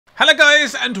Hello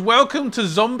guys and welcome to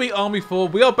Zombie Army 4.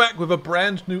 We are back with a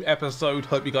brand new episode.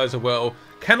 Hope you guys are well.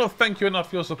 Cannot thank you enough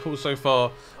for your support so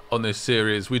far on this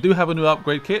series. We do have a new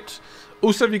upgrade kit.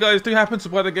 Also, if you guys do happen to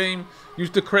buy the game, use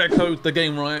the credit code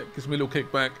TheGameRiot. Gives me a little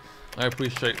kickback. I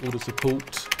appreciate all the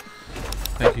support.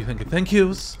 Thank you, thank you, thank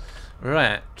yous.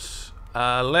 Right,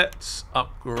 let's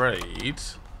upgrade.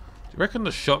 Do you reckon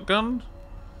the shotgun?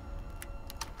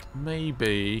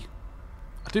 Maybe.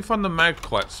 I do find the mag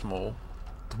quite small.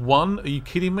 One? Are you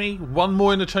kidding me? One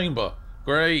more in the chamber.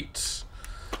 Great.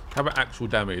 How about actual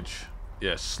damage?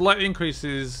 Yeah, slightly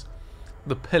increases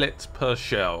the pellets per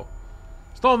shell.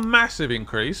 It's not a massive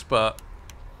increase, but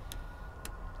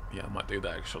yeah, I might do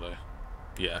that actually.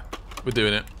 Yeah, we're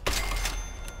doing it.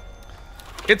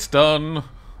 It's done.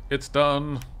 It's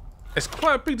done. It's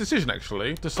quite a big decision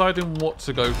actually, deciding what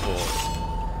to go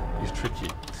for. It's tricky.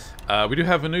 We do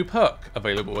have a new perk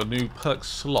available, a new perk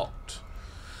slot.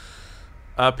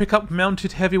 Pick up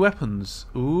mounted heavy weapons.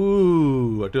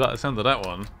 Ooh, I do like the sound of that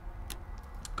one.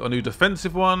 Got a new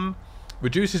defensive one.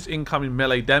 Reduces incoming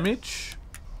melee damage.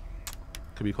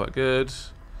 Could be quite good.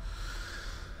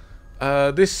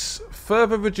 This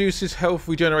further reduces health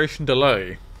regeneration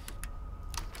delay.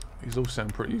 These all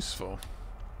sound pretty useful.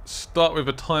 Start with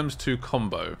a ×2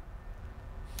 combo.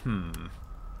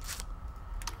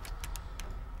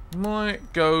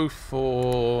 Might go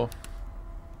for...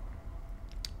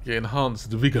 yeah,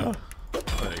 enhanced vigor.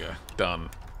 There you go. Done.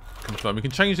 Confirm. We can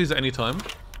change these at any time.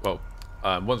 Well,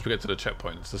 once we get to the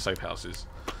checkpoints, the safe houses.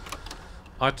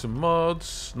 Item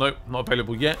mods. Nope, not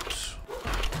available yet.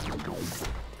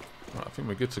 Right, I think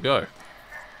we're good to go.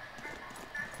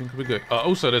 I think we're good.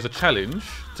 Also, there's a challenge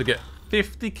to get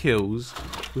 50 kills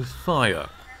with fire,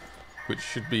 which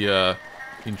should be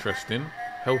interesting.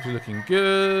 Health is looking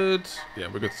good. Yeah,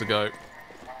 we're good to go.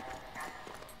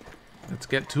 Let's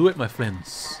get to it, my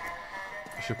friends.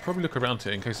 I should probably look around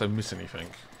here in case I miss anything.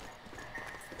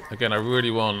 Again, I really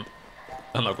want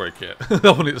an upgrade kit.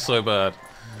 I want it so bad.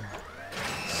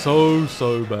 So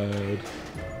bad.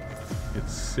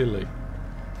 It's silly.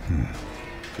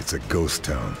 It's a ghost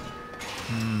town.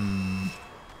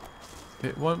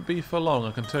 It won't be for long,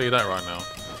 I can tell you that right now.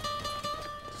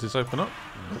 Does this open up?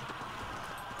 Nope.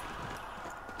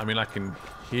 I mean, I can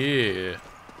hear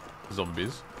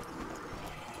zombies.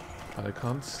 I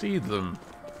can't see them.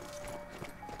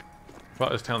 But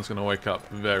this town's going to wake up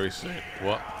very soon.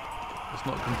 What? It's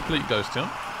not a complete ghost town.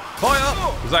 Fire!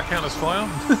 Does that count as fire?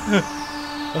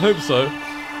 I hope so.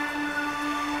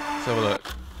 Let's have a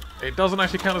look. It doesn't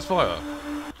actually count as fire.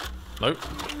 Nope.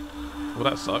 Well,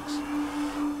 that sucks.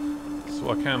 So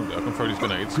what I can do, I can throw these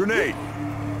grenades. Grenade!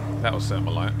 That'll set them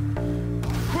alight.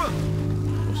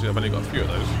 Obviously, I've only got a few of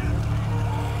those.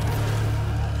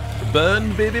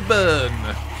 Burn, baby, burn!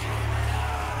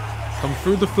 Come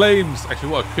through the flames. Actually,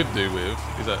 what I could do with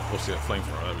is that, obviously, a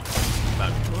flamethrower.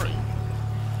 That'd be great.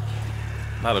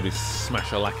 That'll be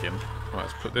smash-a-lacking. Right,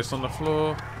 let's put this on the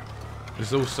floor.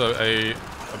 There's also a,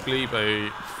 I believe,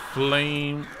 a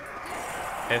flame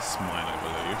S-mine, I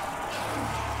believe.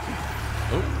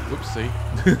 Oh, whoopsie.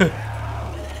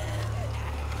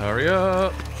 Hurry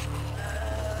up.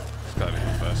 Let's go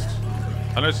here first.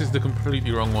 I know this is the completely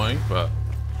wrong way, but...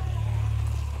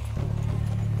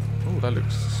 oh, that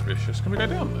looks suspicious. Can we go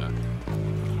down there?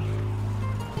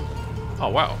 Oh,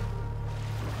 wow.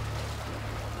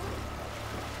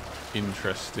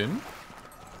 Interesting.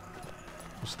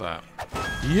 What's that?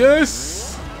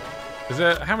 Yes! Is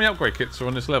there... how many upgrade kits are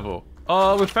on this level?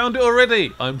 Oh, we found it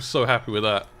already! I'm so happy with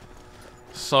that.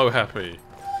 So happy.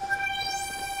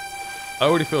 I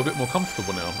already feel a bit more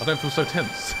comfortable now. I don't feel so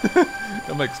tense.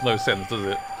 That makes no sense, does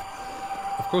it?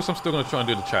 Of course, I'm still going to try and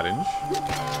do the challenge.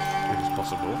 If it's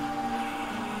possible.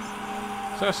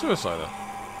 Is that a suicider?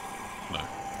 No.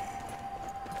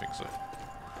 I think so.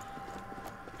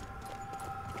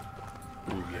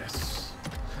 Ooh, yes.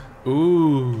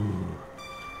 Ooh.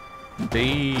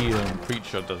 Damn.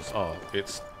 Preacher does... oh,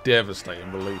 it's devastating,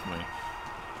 believe me.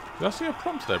 Did I see a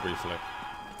prompt there briefly?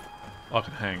 Oh, I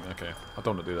can hang. Okay. I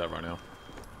don't want to do that right now.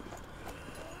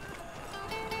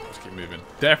 Let's keep moving.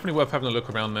 Definitely worth having a look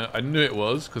around there. I knew it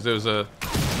was, because there was a...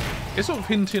 it's sort of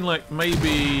hinting like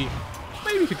maybe...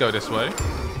 maybe we could go this way.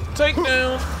 Take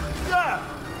down!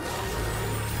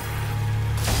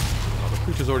 Oh, the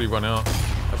creature's already run out.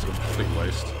 That's a complete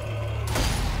waste.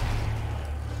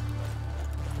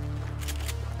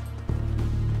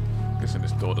 Guessing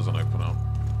this door doesn't open up.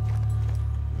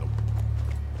 Nope.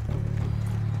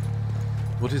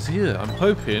 What is here? I'm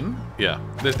hoping... yeah,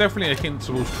 there's definitely a hint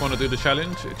towards trying to do the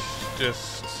challenge. It's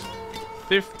just...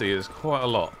 50 is quite a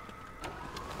lot.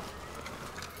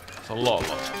 It's a lot.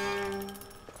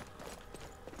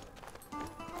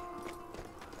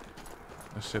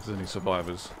 Let's see if there's any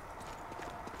survivors.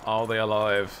 Are they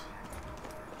alive?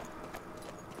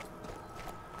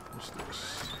 What's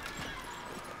this?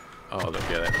 Oh, look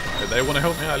at it. They want to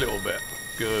help me out a little bit.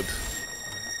 Good.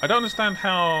 I don't understand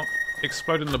how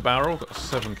exploding the barrel got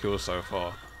 7 kills so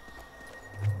far.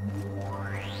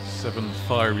 7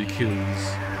 fiery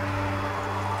kills.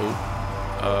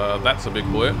 Oh, that's a big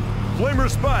boy. Flamer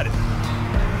spotted.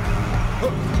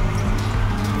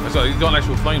 So he's got an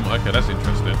actual flame. Okay, that's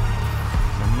interesting.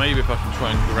 So maybe if I can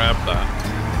try and grab that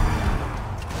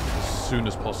as soon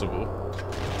as possible.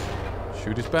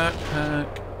 Shoot his backpack.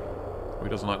 Oh, he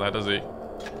doesn't like that, does he?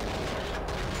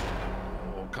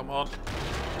 Oh, come on.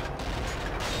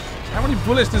 How many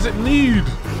bullets does it need?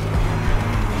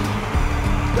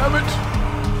 Damn it!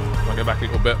 I'll get back a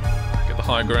little bit. Get the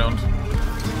high ground.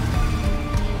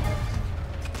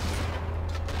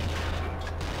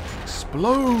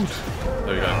 Explode!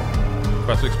 There you go.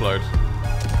 About to explode.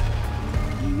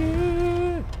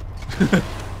 Yeah.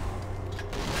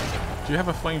 Do you have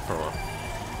a flamethrower?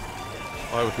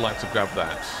 I would like to grab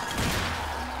that.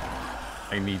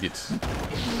 I need it.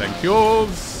 Thank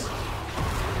yous!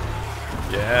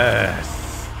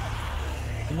 Yes!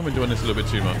 I think I've been doing this a little bit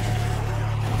too much.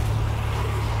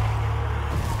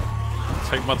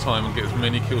 Take my time and get as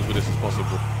many kills with this as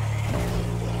possible.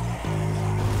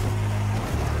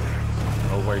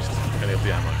 I'll waste any of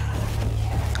the ammo.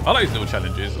 I like these little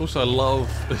challenges. Also, I love,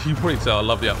 you can probably tell, I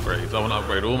love the upgrades. I want to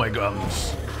upgrade all my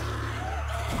guns.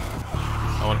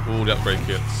 I want all the upgrade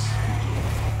kits.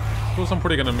 Of course, I'm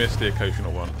probably going to miss the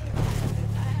occasional one.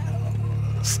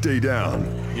 Stay down.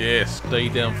 Yeah, stay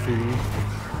down, fool.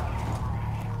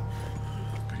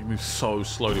 God, you move so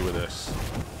slowly with this.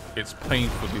 It's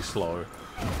painfully slow.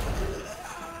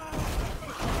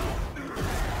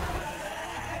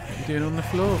 What are you doing on the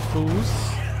floor, fools?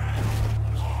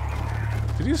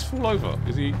 Did he just fall over?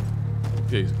 Is he?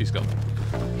 Yeah, he's gone.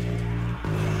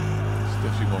 There's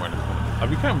a few more in the corner. Oh,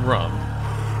 you can run.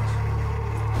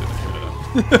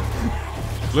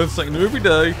 Learn something new every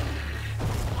day.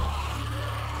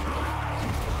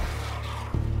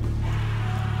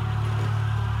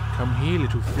 Come here,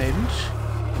 little friend.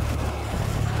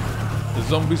 The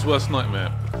zombie's worst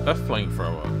nightmare. A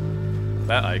flamethrower.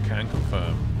 That I can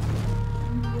confirm.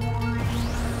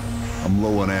 I'm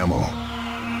low on ammo.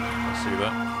 I see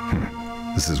that.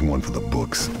 This is one for the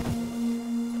books.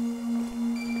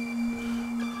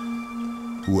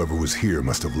 Whoever was here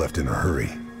must have left in a hurry.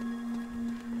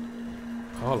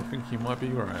 Carl, I think you might be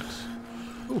right.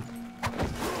 Ooh.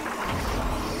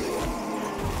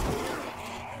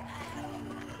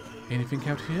 Anything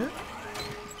out here?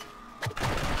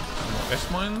 Some more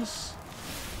S-mines?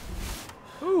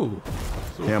 Ooh.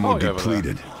 Ammo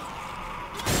depleted.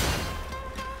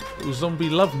 Little zombie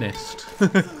love nest.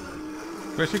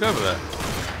 Where should we go over there?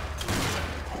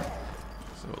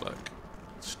 So like,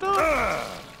 stop!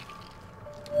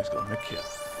 He's got a med kit.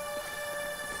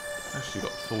 Actually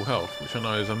got full health, which I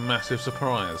know is a massive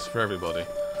surprise for everybody.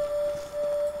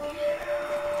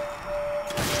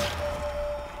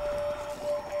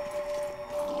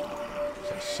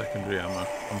 So secondary ammo.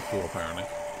 I'm full apparently.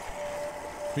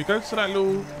 Can we go to that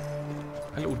little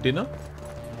dinner?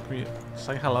 Can we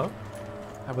say hello?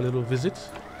 Have a little visit?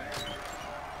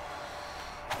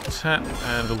 Tap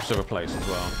and also replace as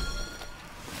well.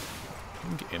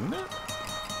 Can we get in there?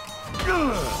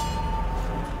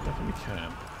 Definitely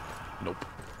can. Nope.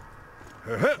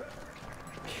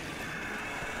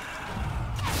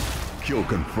 Kill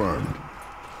confirmed.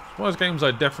 It's one of those games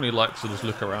I definitely like to just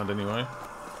look around anyway.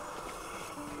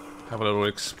 Have a little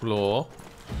explore.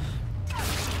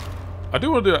 I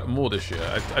do want to do that more this year.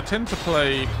 I tend to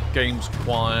play games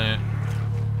quite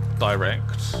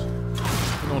direct.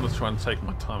 I want to try and take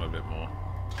my time a bit more.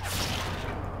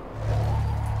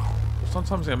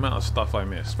 Sometimes the amount of stuff I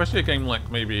miss, especially a game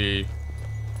like maybe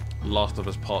Last of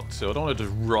Us Part 2, I don't want to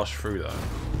just rush through that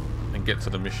and get to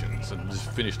the missions and just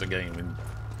finish the game in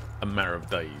a matter of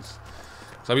days.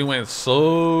 So I've been waiting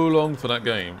so long for that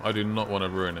game, I do not want to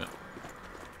ruin it.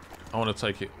 I want to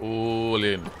take it all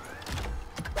in.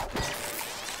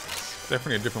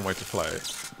 Definitely a different way to play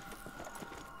it.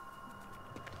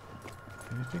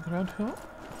 Anything around here?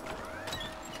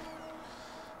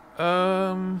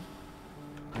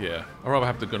 Yeah, I'd rather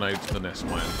have the grenades than the nest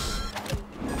mines.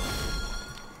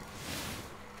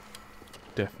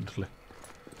 Definitely.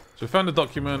 So we found the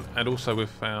document, and also we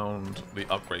found the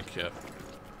upgrade kit.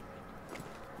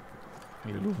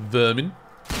 You little vermin.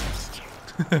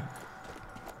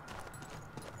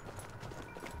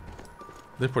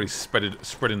 They're probably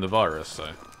spreading the virus, so.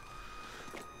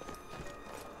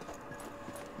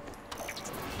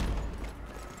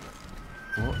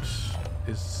 What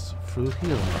is through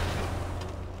here.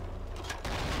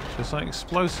 There's something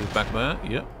explosive back there.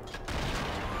 Yep.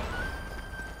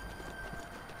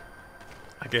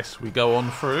 I guess we go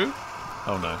on through.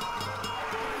 Oh no.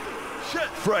 Shit,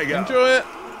 frag out. Enjoy it.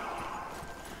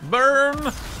 Burn.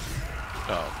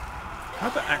 Oh.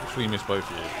 How'd that actually miss both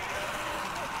of you?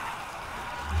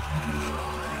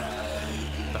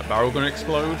 That barrel gonna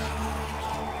explode?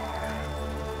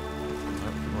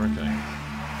 Nope, we're okay.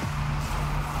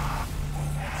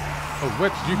 Oh, where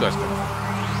did you guys come from?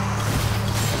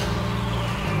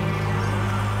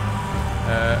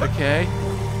 Okay.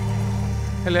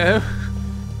 Hello?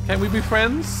 Can we be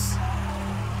friends?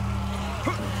 I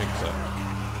don't think so.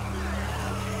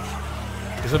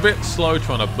 It's a bit slow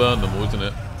trying to burn them all, isn't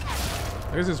it?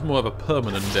 I guess it's more of a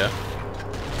permanent death.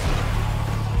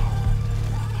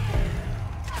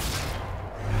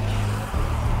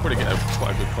 Probably get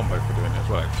quite a good combo for doing it as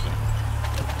well, actually.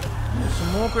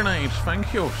 Some more grenades,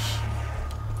 thank you.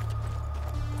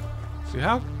 See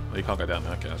how? Oh, you can't go down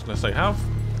there. Okay, I was going to say, how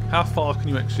far can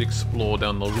you actually explore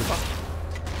down the river?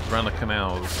 Around the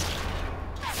canals.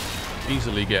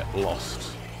 Easily get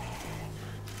lost.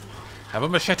 Have a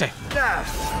machete.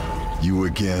 You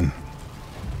again.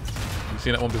 You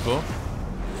seen that one before?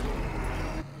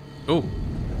 Oh,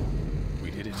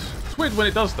 we did it. It's weird when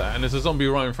it does that and there's a zombie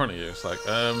right in front of you. It's like,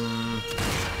 are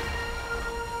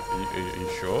you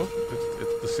sure?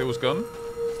 The seal's gone?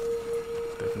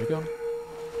 It's definitely gone.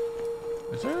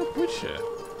 Is there a bridge here?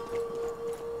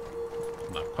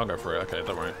 No, can't go through it. Okay,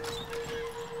 don't worry.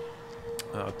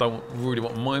 I don't really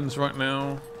want mines right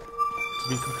now, to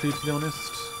be completely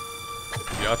honest.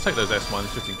 Yeah, I'll take those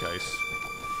S-mines just in case.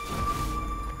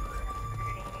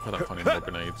 I don't find any more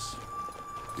grenades.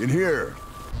 In here.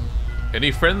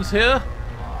 Any friends here?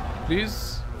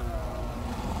 Please?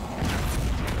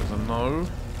 There's a no.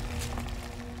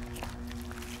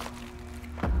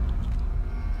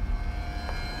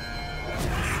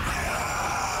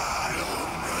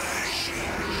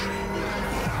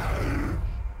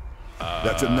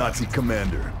 That's a Nazi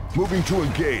commander. Moving to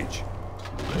engage.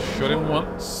 Shot him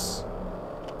once.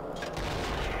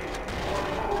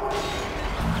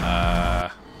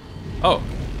 Oh,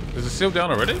 is it sealed down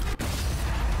already?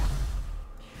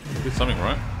 Did something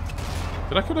right.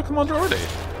 Did I kill the commander already?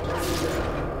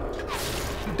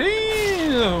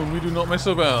 Damn, we do not mess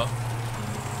about.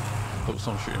 Oh,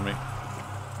 someone's shooting me.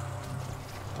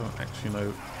 Don't actually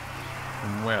know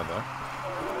from where though.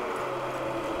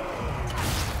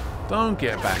 Don't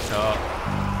get back up.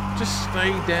 Just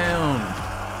stay down.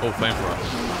 Oh, flamethrower.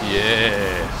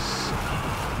 Yes.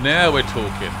 Now we're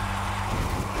talking.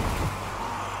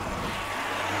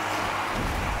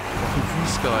 Looking from the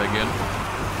sky again.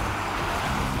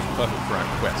 Perfect for our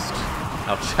quest.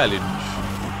 Our challenge.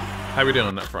 How are we doing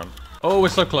on that front? Oh, we're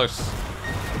so close.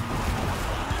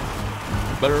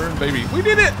 Burn, baby. We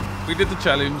did it! We did the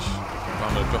challenge.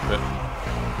 I'm gonna drop it.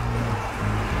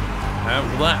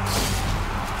 Have that.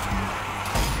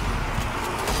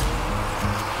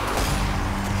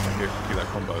 Keep that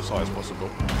combo as high as possible.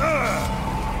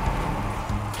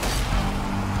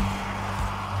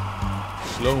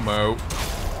 Slow-mo.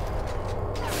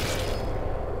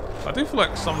 I do feel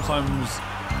like sometimes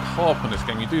harp on this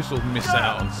game, you do sort of miss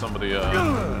out on some of the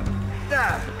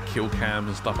kill cams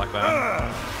and stuff like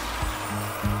that.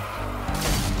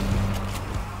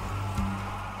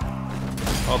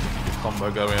 Hard to keep your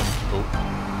combo going. Oh.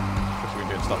 Especially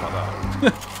when doing stuff like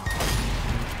that.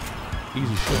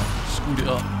 Easy shot. Screwed it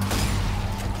up.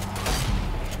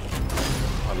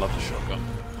 I love the shotgun.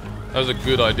 That was a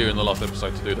good idea in the last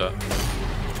episode to do that.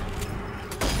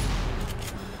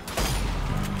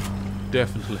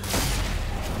 Definitely.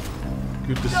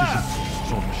 Good decision.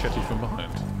 Oh, machete from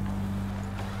behind.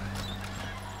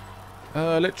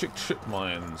 Electric trip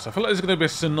mines. I feel like there's going to be a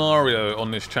scenario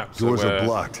on this chapter Doors where are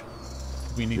blocked.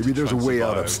 we need Maybe to there's a try and way out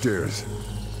survive. upstairs.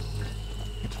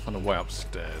 Need to find a way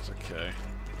upstairs. Okay.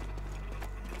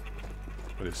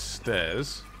 But it's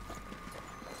stairs.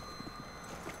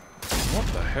 What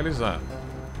the hell is that?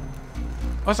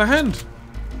 Oh, it's a hand!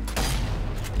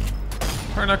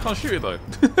 Apparently I can't shoot it though.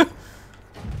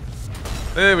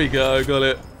 There we go, got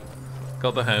it.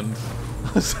 Got the hand.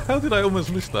 How did I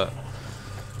almost miss that?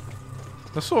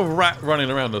 I saw a rat running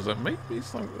around. I was like, maybe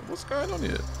it's like, what's going on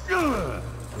here?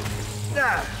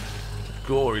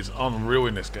 Gore is unreal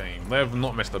in this game. They have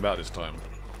not messed about this time.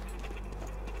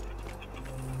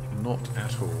 Not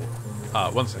at all. Ah,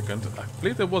 1 second. I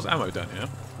believe there was ammo down here.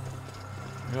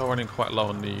 We are running quite low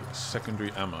on the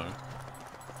secondary ammo.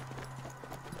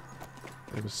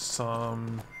 There was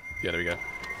some... Yeah, there we go.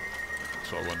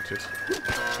 That's what I wanted.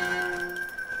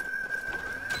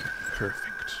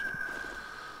 Perfect.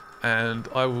 And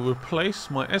I will replace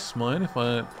my S-mine if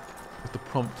the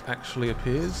prompt actually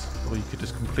appears. Or you could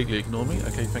just completely ignore me.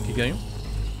 Okay, thank you, game.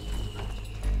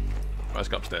 Right, let's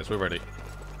go upstairs. We're ready.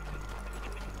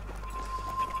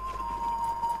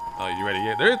 Are you ready?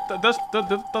 Yeah, there does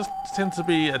tend to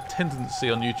be a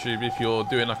tendency on YouTube if you're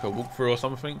doing like a walkthrough or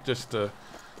something, just to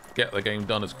get the game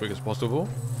done as quick as possible.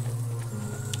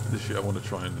 This year I want to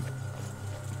try and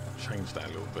change that a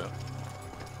little bit.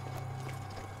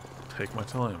 Take my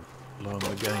time, learn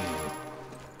the game,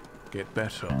 get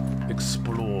better,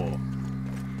 explore.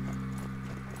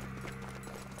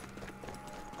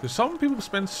 Because some people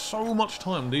spend so much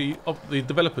time, the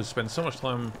developers spend so much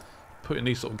time putting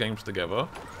these sort of games together.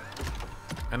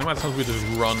 And the amount of times we just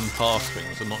run past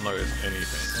things and not notice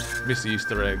anything. Miss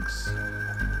Easter eggs.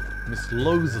 Miss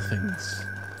loads of things.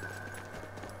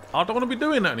 I don't want to be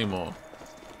doing that anymore.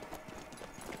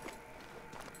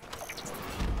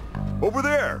 Over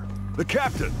there! The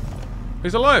captain!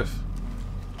 He's alive!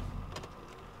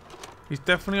 He's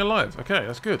definitely alive. Okay,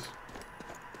 that's good.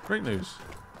 Great news.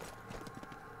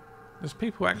 There's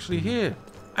people actually here.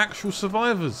 Actual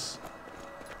survivors.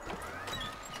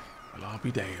 Well, I'll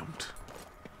be damned.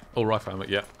 Oh, rifle helmet.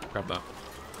 Yeah, grab that.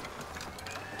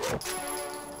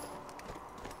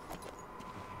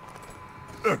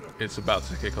 It's about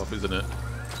to kick off, isn't it?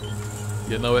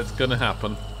 You know it's gonna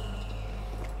happen.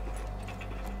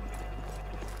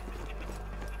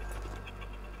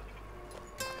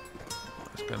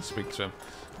 Let's go and speak to him.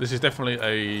 This is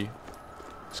definitely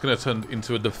it's gonna turn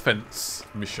into a defense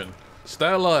mission.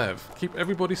 Stay alive. Keep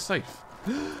everybody safe.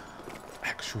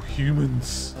 Actual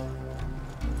humans.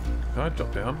 Can I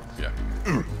drop down? Yeah.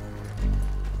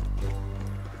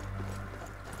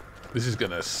 This is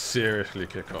gonna seriously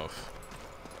kick off.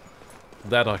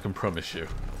 That I can promise you.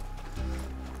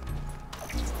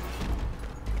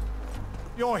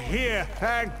 You're here,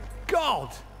 thank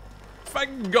God!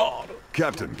 Thank God!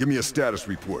 Captain, give me a status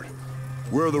report.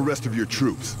 Where are the rest of your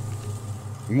troops?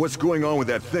 And what's going on with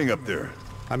that thing up there?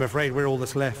 I'm afraid we're all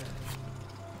that's left.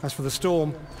 As for the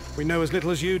storm, we know as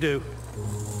little as you do.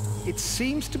 It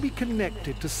seems to be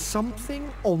connected to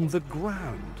something on the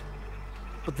ground.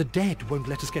 But the dead won't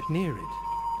let us get near it.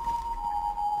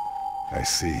 I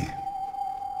see.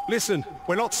 Listen,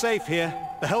 we're not safe here.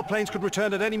 The Hellplanes could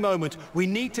return at any moment. We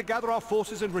need to gather our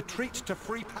forces and retreat to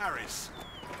free Paris.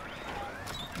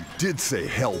 You did say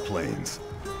Hellplanes.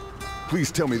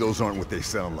 Please tell me those aren't what they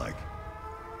sound like.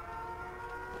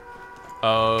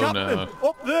 Oh Captain, no.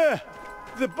 up there!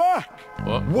 The back!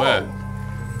 What? Whoa! Where?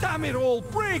 Damn it all,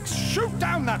 Briggs! Shoot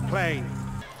down that plane!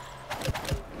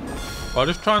 I'll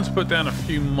just try and put down a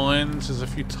few mines. There's a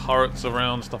few turrets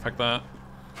around, stuff like that.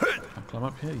 Can I climb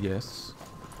up here? Yes.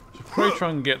 Should probably try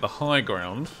and get the high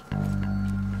ground.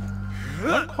 I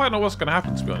don't quite know what's going to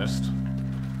happen, to be honest.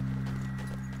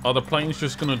 Are the planes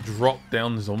just going to drop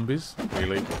down the zombies?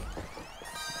 Really?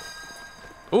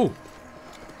 Oh!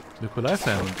 Look what I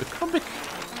found. A comic!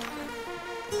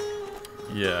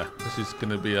 Yeah, this is going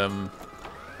to be,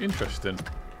 interesting.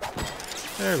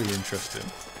 Very interesting.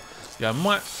 Yeah, I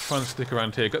might try and stick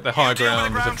around here. Got the high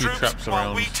ground, there's a few traps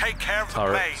around. We take care of the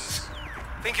planes.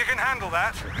 Think you can handle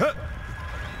that?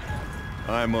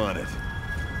 I'm on it.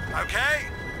 Okay.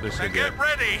 Then get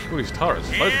ready. All these turrets,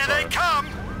 loads of Here they turrets. come.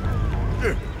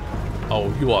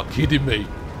 Oh, you are kidding me.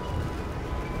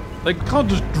 They can't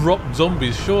just drop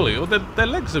zombies, surely, or their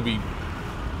legs will be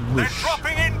They're mush.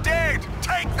 dropping in dead.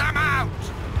 Take them out.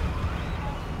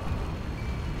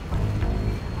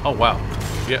 Oh, wow.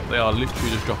 Yeah, they are literally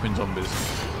just dropping zombies.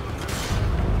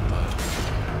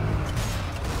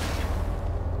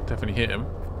 Definitely hit him.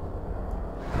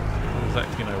 Not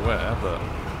exactly know where, but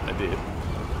I did.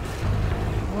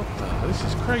 What the? This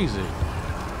is crazy.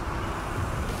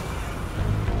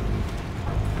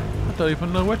 I don't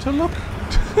even know where to look.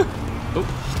 Oh.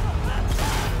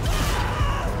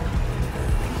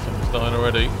 Someone's dying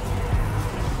already.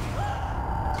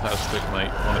 Fantastic,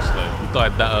 mate. Honestly, you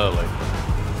died that early.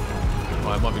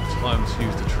 Right, it might be time to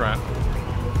use the trap.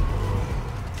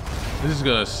 This is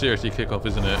gonna seriously kick off,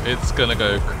 isn't it? It's gonna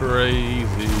go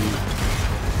crazy.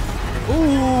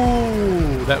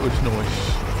 Ooh, that was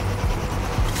nice.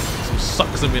 So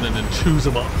sucks them in and then chews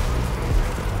them up.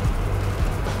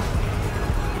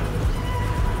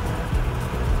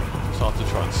 It's hard to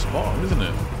try and spot them, isn't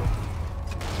it?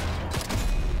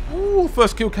 Ooh,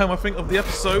 first kill cam, I think, of the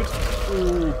episode.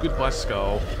 Ooh, goodbye,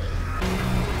 skull.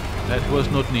 That was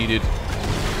not needed.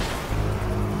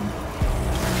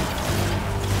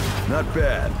 Not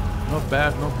bad. Not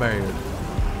bad, not bad.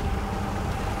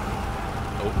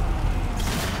 Oh.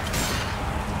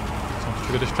 Time to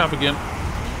trigger this trap again.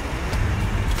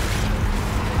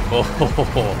 Oh, ho, ho,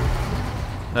 ho.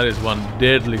 That is one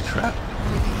deadly trap.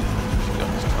 Should get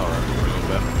this car over a little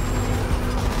bit.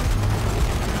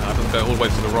 I have to go all the way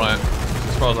to the right,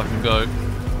 as far as I can go.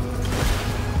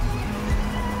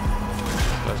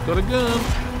 That's got a gun.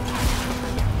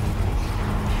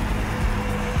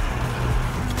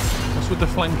 What's with the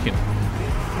flanking?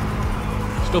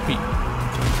 Stop it.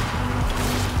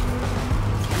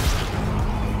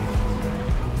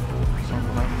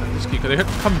 Just keep, they're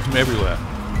coming from everywhere.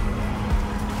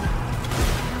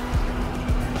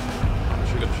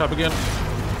 Should we get the trap again?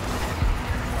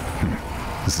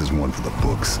 This is one for the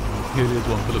books. Here it is,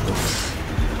 one for the books.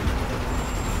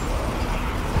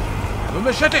 Have a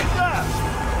machete!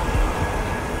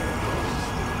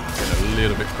 Getting a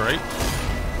little bit great.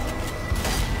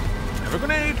 Have a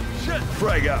grenade! Shit!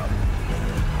 Frag out!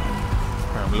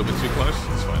 I'm a little bit too close,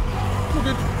 that's fine. We're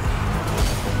good.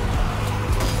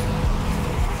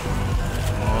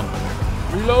 Come on.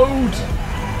 Reload!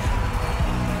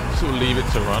 Sort of leave it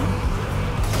to run.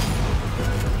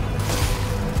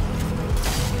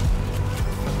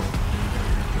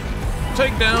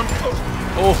 Take down!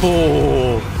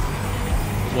 Oh!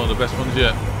 One of the best ones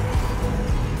yet.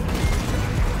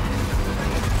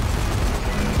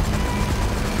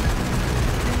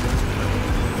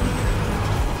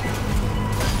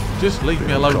 Just leave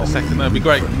me alone a second, that'd be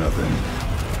great. Nothing.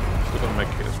 Still gotta make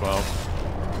it as well.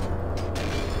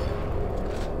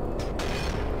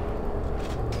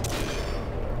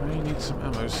 We need some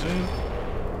ammo soon.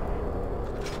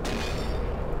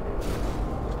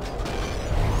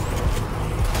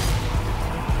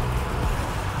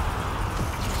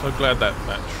 So glad that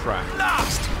track.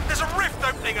 Last! There's a rift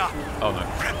opening up! Oh no.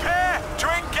 Prepare to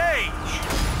engage!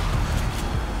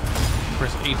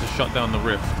 Press E to shut down the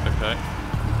rift, okay.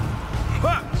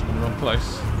 It's in the wrong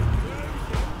place.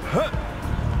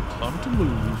 Time to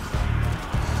move.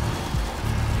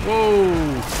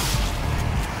 Whoa!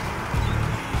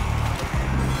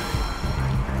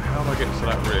 How do I get to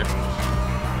that rift?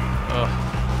 I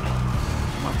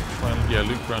have to try and, yeah,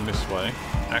 loop around this way.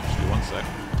 Actually, one sec.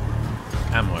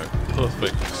 Ammo.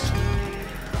 Perfect.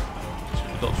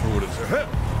 Doctor orders.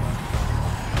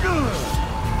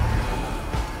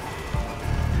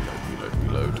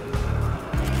 Reload.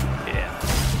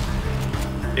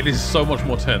 Yeah. It is so much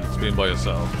more tense being by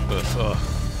yourself, but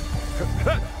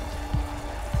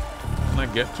can I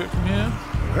get to it from here?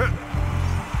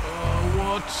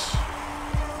 What?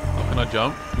 Oh, can I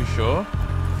jump? You sure?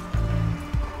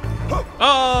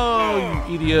 Oh,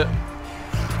 you idiot.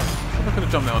 I don't know if I could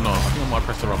have jumped there or not. I think I might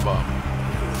press the wrong button.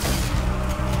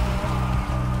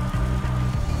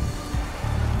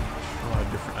 Try a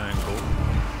different angle.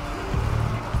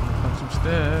 Climb some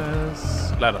stairs.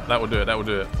 Ladder. That will do it. That will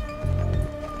do it.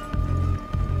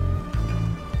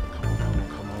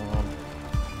 Come on.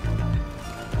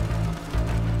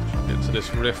 Get to this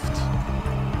rift.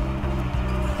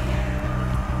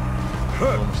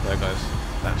 Almost there, guys.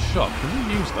 That shot. Can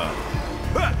we use that?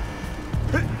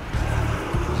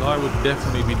 Because I would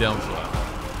definitely be down for that.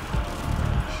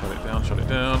 Shut it down, shut it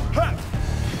down.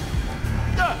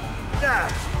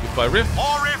 Goodbye, rift.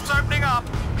 More rifts opening up!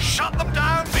 Shut them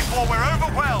down before we're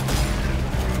overwhelmed!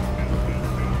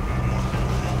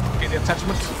 Get the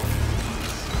attachment.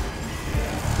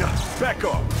 Back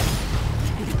off!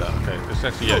 Give me that. Okay, let's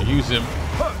actually, yeah, use him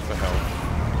for help.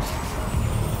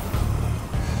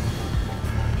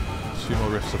 2 more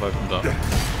rifts have opened up. There.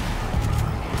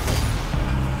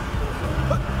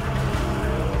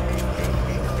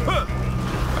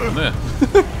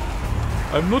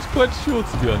 I'm not quite sure,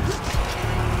 to be honest.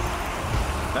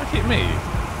 That hit me.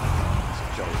 It's a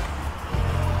joke.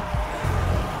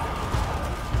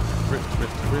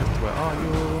 Rift, where are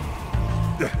you?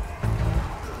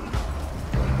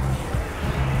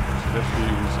 So let's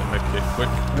use a medkit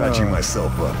quick. Patching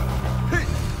myself up.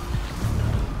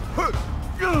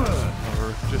 Another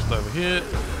rift just over here.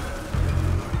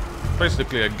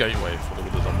 Basically a gateway for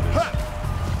the zombies.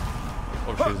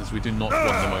 Obviously, since we do not want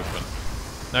them open.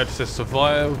 Now it says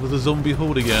survive with a zombie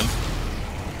horde again.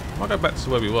 Might go back to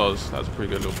where we was. That was a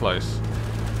pretty good little place.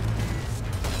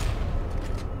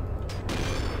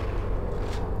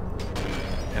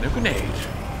 And a grenade.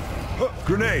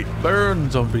 Grenade! Burn,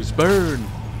 zombies, burn!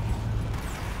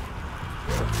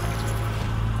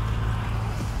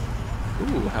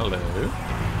 Ooh, hello.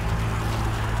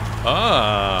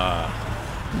 Ah!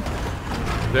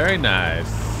 Very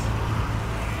nice.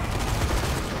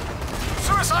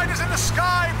 Suiciders in the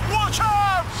sky! Watch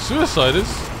out! Suiciders?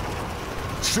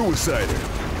 Suicider!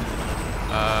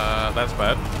 That's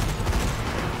bad.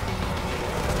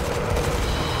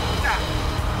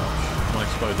 One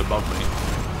exploded above me.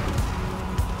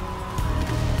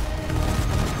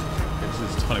 This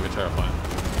is a tiny bit terrifying.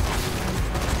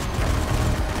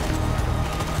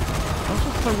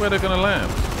 don't know where they're going to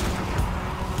land.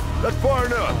 That's far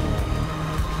enough.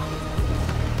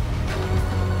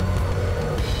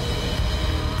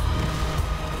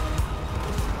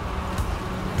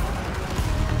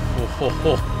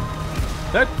 Oh.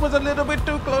 That was a little bit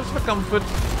too close for comfort.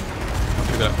 Look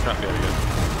at that trap there again.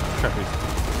 Trap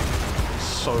is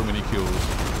so many kills.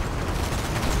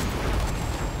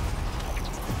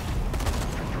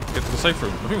 Get to the safe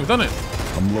room. I think we've done it.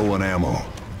 I'm low on ammo. Are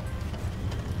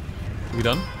we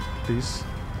done? Please.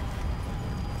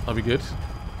 Are we good?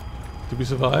 Did we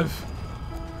survive?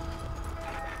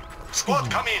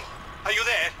 Squad, come in. Are you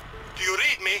there? Do you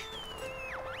read me?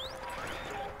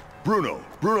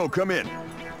 Bruno, come in.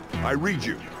 I read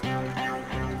you.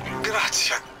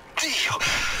 Grazie Dio.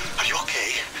 Are you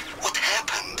okay? What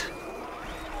happened?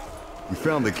 We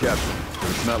found the captain, but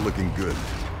it's not looking good.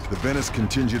 The Venice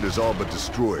contingent is all but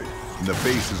destroyed, and the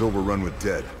base is overrun with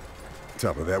dead.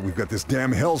 Top of that, we've got this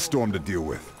damn hellstorm to deal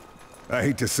with. I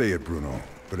hate to say it, Bruno,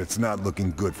 but it's not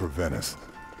looking good for Venice.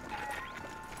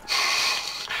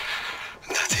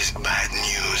 That is bad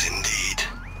news indeed.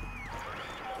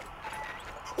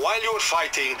 While you were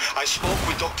fighting, I spoke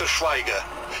with Dr. Schweiger.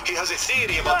 He has a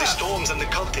theory about the storms and the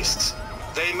cultists.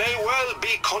 They may well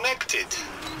be connected.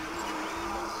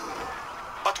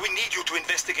 But we need you to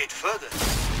investigate further.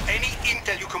 Any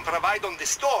intel you can provide on the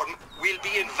storm will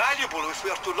be invaluable if we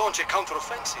are to launch a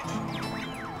counteroffensive.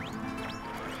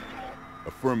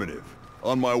 Affirmative.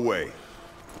 On my way.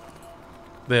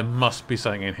 There must be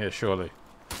something in here, surely.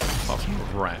 Apart from a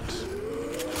rat.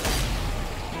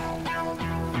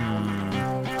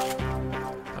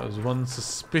 That was one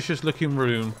suspicious looking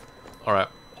room. Alright.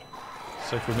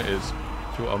 Safe room it is.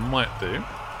 See what I might do.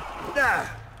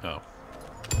 Oh.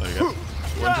 There you go.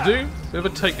 What to do? Bit of a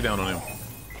takedown on him.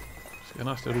 Just a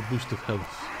nice little boost of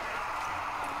health.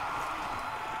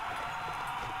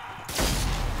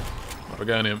 Right, we're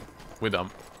going in. We're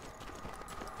done.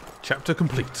 Chapter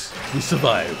complete. We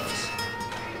survived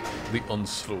the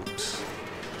onslaught.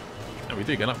 And we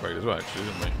did get an upgrade as well, actually,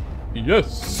 didn't we?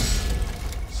 Yes!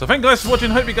 So thank you guys for watching.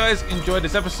 Hope you guys enjoyed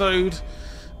this episode.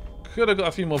 Could have got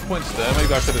a few more points there.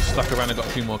 Maybe I could have stuck around and got a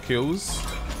few more kills.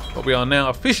 But we are now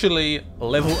officially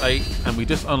level 8 and we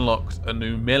just unlocked a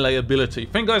new melee ability.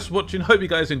 Thank you guys for watching. Hope you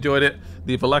guys enjoyed it.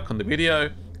 Leave a like on the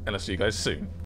video and I'll see you guys soon.